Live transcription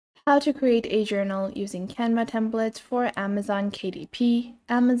How to create a journal using Canva templates for Amazon KDP,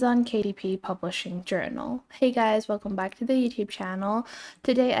 Amazon KDP Publishing Journal. Hey guys, welcome back to the YouTube channel.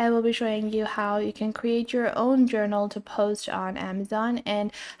 Today I will be showing you how you can create your own journal to post on Amazon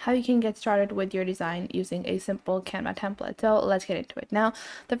and how you can get started with your design using a simple Canva template. So let's get into it. Now,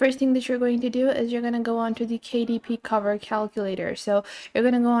 the first thing that you're going to do is you're going to go on to the KDP cover calculator. So you're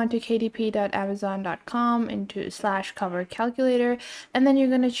going to go on to kdp.amazon.com into /cover calculator, and then you're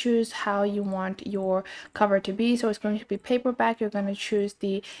going to choose how you want your cover to be. So it's going to be paperback. You're going to choose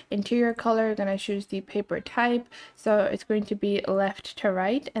the interior color. You're going to choose the paper type. So it's going to be left to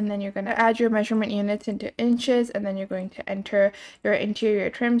right, and then you're going to add your measurement units into inches, and then you're going to enter your interior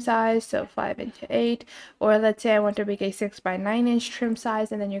trim size, so 5x8, or let's say I want to make a 6x9 trim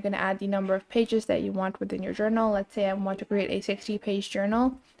size, and then you're going to add the number of pages that you want within your journal. Let's say I want to create a 60-page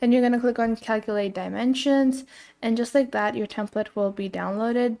journal. Then you're going to click on calculate dimensions, and just like that, your template will be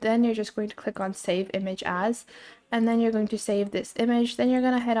downloaded. Then you're just going to click on save image as, and then you're going to save this image. Then you're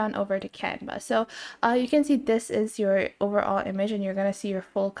going to head on over to Canva. So you can see this is your overall image, and you're going to see your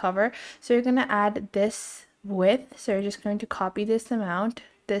full cover. So you're going to add this width. So you're just going to copy this amount,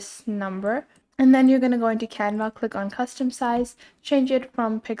 this number, and then you're going to go into Canva, click on custom size, change it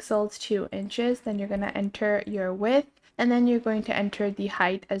from pixels to inches. Then you're going to enter your width, and then you're going to enter the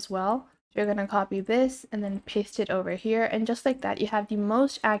height as well. So you're going to copy this and then paste it over here, and just like that, you have the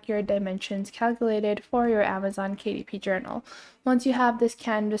most accurate dimensions calculated for your Amazon KDP journal. Once you have this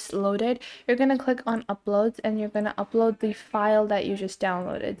canvas loaded, you're going to click on uploads, and you're going to upload the file that you just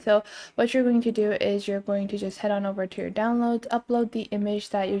downloaded. So what you're going to do is you're going to just head on over to your downloads, upload the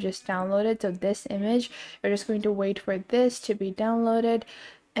image that you just downloaded. So this image, you're just going to wait for this to be downloaded.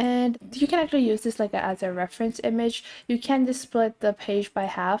 And you can actually use this like as a reference image. You can just split the page by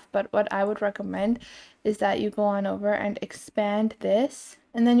half, but what I would recommend is that you go on over and expand this,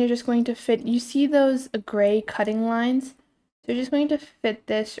 and then you're just going to fit, you see those gray cutting lines? So you're just going to fit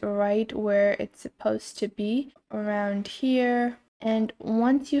this right where it's supposed to be, around here. And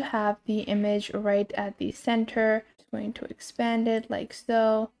once you have the image right at the center, just going to expand it like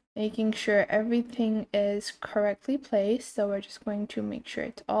so, making sure everything is correctly placed. So we're just going to make sure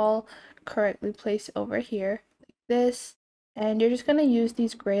it's all correctly placed over here like this, and you're just going to use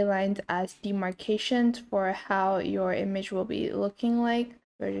these gray lines as demarcations for how your image will be looking like.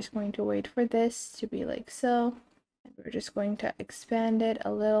 We're just going to wait for this to be like so, and we're just going to expand it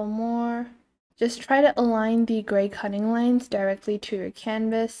a little more. Just try to align the gray cutting lines directly to your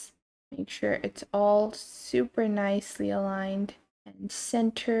canvas. Make sure it's all super nicely aligned and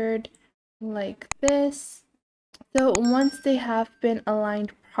centered like this. So once they have been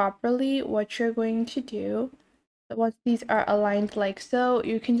aligned properly, what you're going to do, once these are aligned like so,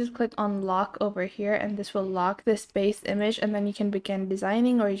 you can just click on lock over here, and this will lock this base image, and then you can begin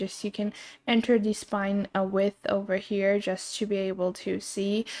designing, or you can enter the spine width over here just to be able to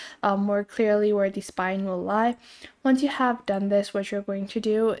see more clearly where the spine will lie. Once you have done this, what you're going to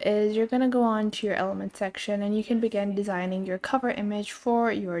do is you're going to go on to your element section, and you can begin designing your cover image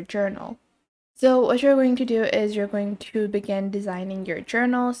for your journal. So what you're going to do is you're going to begin designing your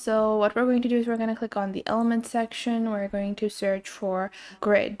journal. So what we're going to do is we're going to click on the element section. We're going to search for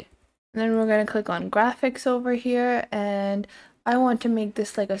grid. And then we're going to click on graphics over here, and I want to make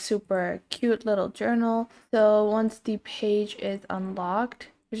this like a super cute little journal. So once the page is unlocked,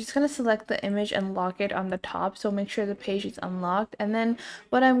 you're just going to select the image and lock it on the top. So make sure the page is unlocked. And then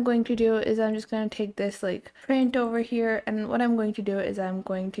what I'm going to do is I'm just going to take this like print over here, and what I'm going to do is I'm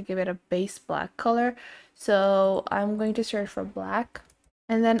going to give it a base black color. So I'm going to search for black,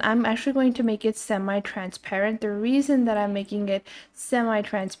 and then I'm actually going to make it semi-transparent. The reason that I'm making it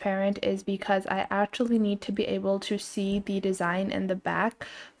semi-transparent is because I actually need to be able to see the design in the back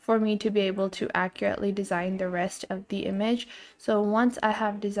for me to be able to accurately design the rest of the image. So once I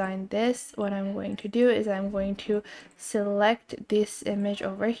have designed this, what I'm going to do is I'm going to select this image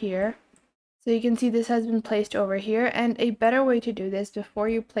over here. So you can see this has been placed over here, and a better way to do this before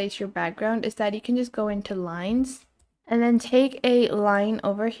you place your background is that you can just go into lines and then take a line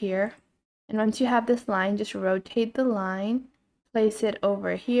over here, and once you have this line, just rotate the line, place it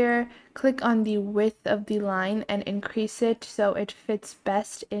over here, click on the width of the line and increase it so it fits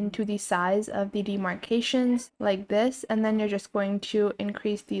best into the size of the demarcations like this. And then you're just going to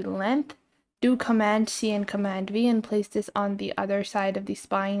increase the length, do Command C and Command V, and place this on the other side of the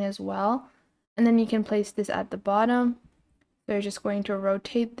spine as well. And then you can place this at the bottom. So you're just going to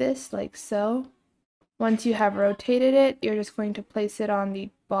rotate this like so. Once you have rotated it, you're just going to place it on the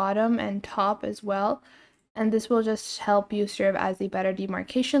bottom and top as well. And this will just help you serve as a better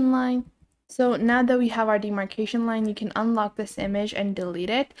demarcation line. So now that we have our demarcation line, you can unlock this image and delete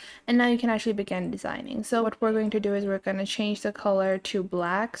it, and now you can actually begin designing. So what we're going to do is we're going to change the color to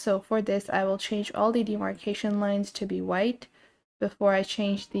black. So for this, I will change all the demarcation lines to be white before I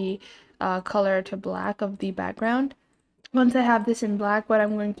change the color to black of the background. Once I have this in black, what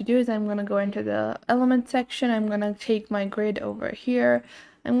I'm going to do is I'm going to go into the element section. I'm going to take my grid over here.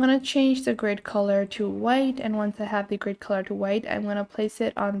 I'm going to change the grid color to white, and once I have the grid color to white, I'm going to place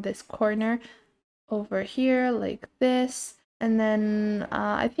it on this corner over here like this. And then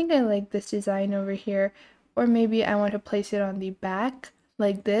I think I like this design over here, or maybe I want to place it on the back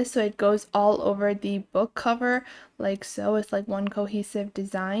like this, so it goes all over the book cover like so. It's like one cohesive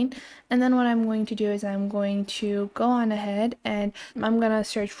design. And then what I'm going to do is I'm going to go on ahead and I'm gonna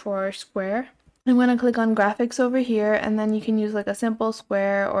search for square. I'm going to click on graphics over here, and then you can use like a simple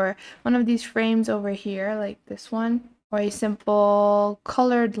square or one of these frames over here like this one, or a simple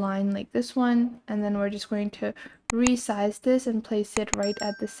colored line like this one. And then we're just going to resize this and place it right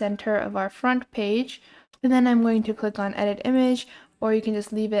at the center of our front page. And then I'm going to click on edit image, or you can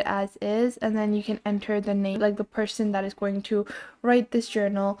just leave it as is, and then you can enter the name, like the person that is going to write this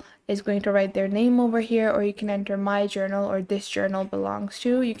journal is going to write their name over here, or you can enter my journal or this journal belongs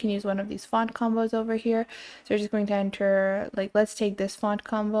to. You can use one of these font combos over here. So you're just going to enter, like, let's take this font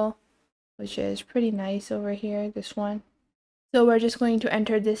combo, which is pretty nice over here, this one. So we're just going to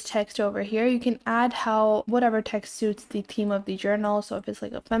enter this text over here. You can add whatever text suits the theme of the journal. So if it's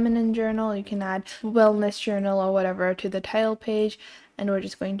like a feminine journal, you can add wellness journal or whatever to the title page. And we're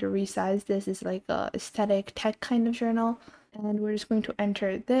just going to resize this as like a aesthetic tech kind of journal. And we're just going to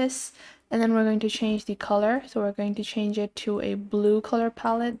enter this, and then we're going to change the color. So we're going to change it to a blue color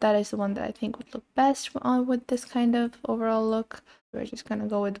palette. That is the one that I think would look best with this kind of overall look. We're just going to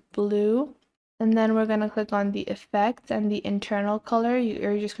go with blue. And then we're going to click on the effect and the internal color.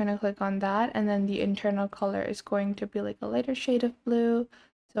 You're just going to click on that, and then the internal color is going to be like a lighter shade of blue.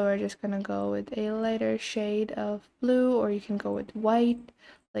 So we're just going to go with a lighter shade of blue, or you can go with white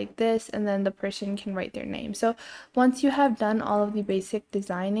like this, and then the person can write their name. So once you have done all of the basic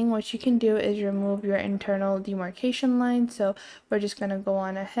designing, what you can do is remove your internal demarcation line. So we're just going to go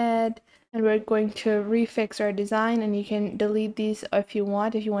on ahead and we're going to refix our design, and you can delete these if you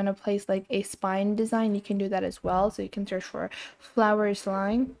want. If you want to place like a spine design, you can do that as well. So you can search for flowers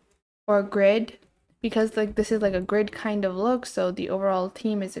line or grid, because like this is like a grid kind of look, so the overall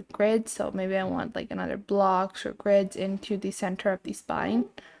theme is a grid. So maybe I want like another blocks or grids into the center of the spine.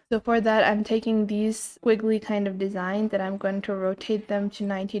 So for that, I'm taking these squiggly kind of designs and I'm going to rotate them to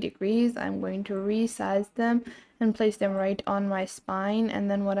 90 degrees. I'm going to resize them and place them right on my spine. And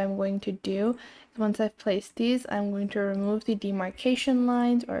then what I'm going to do is once I've placed these, I'm going to remove the demarcation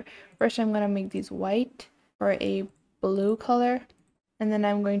lines, or first I'm going to make these white or a blue color. And then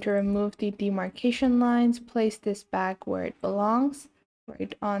I'm going to remove the demarcation lines, place this back where it belongs,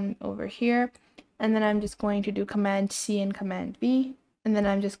 right on over here. And then I'm just going to do Command C and Command V. And then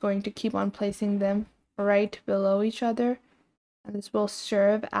I'm just going to keep on placing them right below each other. And this will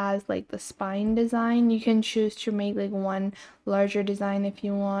serve as like the spine design. You can choose to make like one larger design if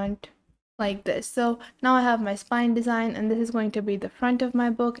you want, like this. So now I have my spine design, and this is going to be the front of my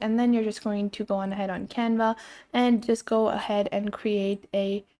book. And then you're just going to go on ahead on Canva and just go ahead and create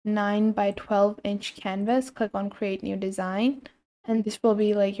a 9 by 12 inch canvas. Click on create new design, and this will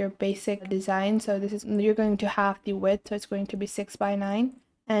be like your basic design. So this is, you're going to have the width, so it's going to be 6 by 9.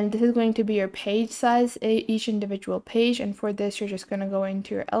 And this is going to be your page size, each individual page. And for this, you're just going to go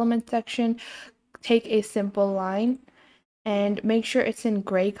into your element section, take a simple line, and make sure it's in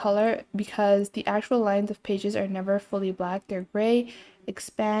gray color, because the actual lines of pages are never fully black, they're gray.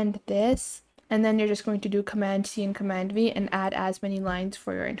 Expand this, and then you're just going to do Command C and Command V and add as many lines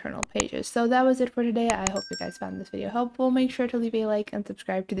for your internal pages. So that was it for today. I hope you guys found this video helpful. Make sure to leave a like and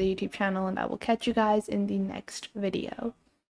subscribe to the YouTube channel, and I will catch you guys in the next video.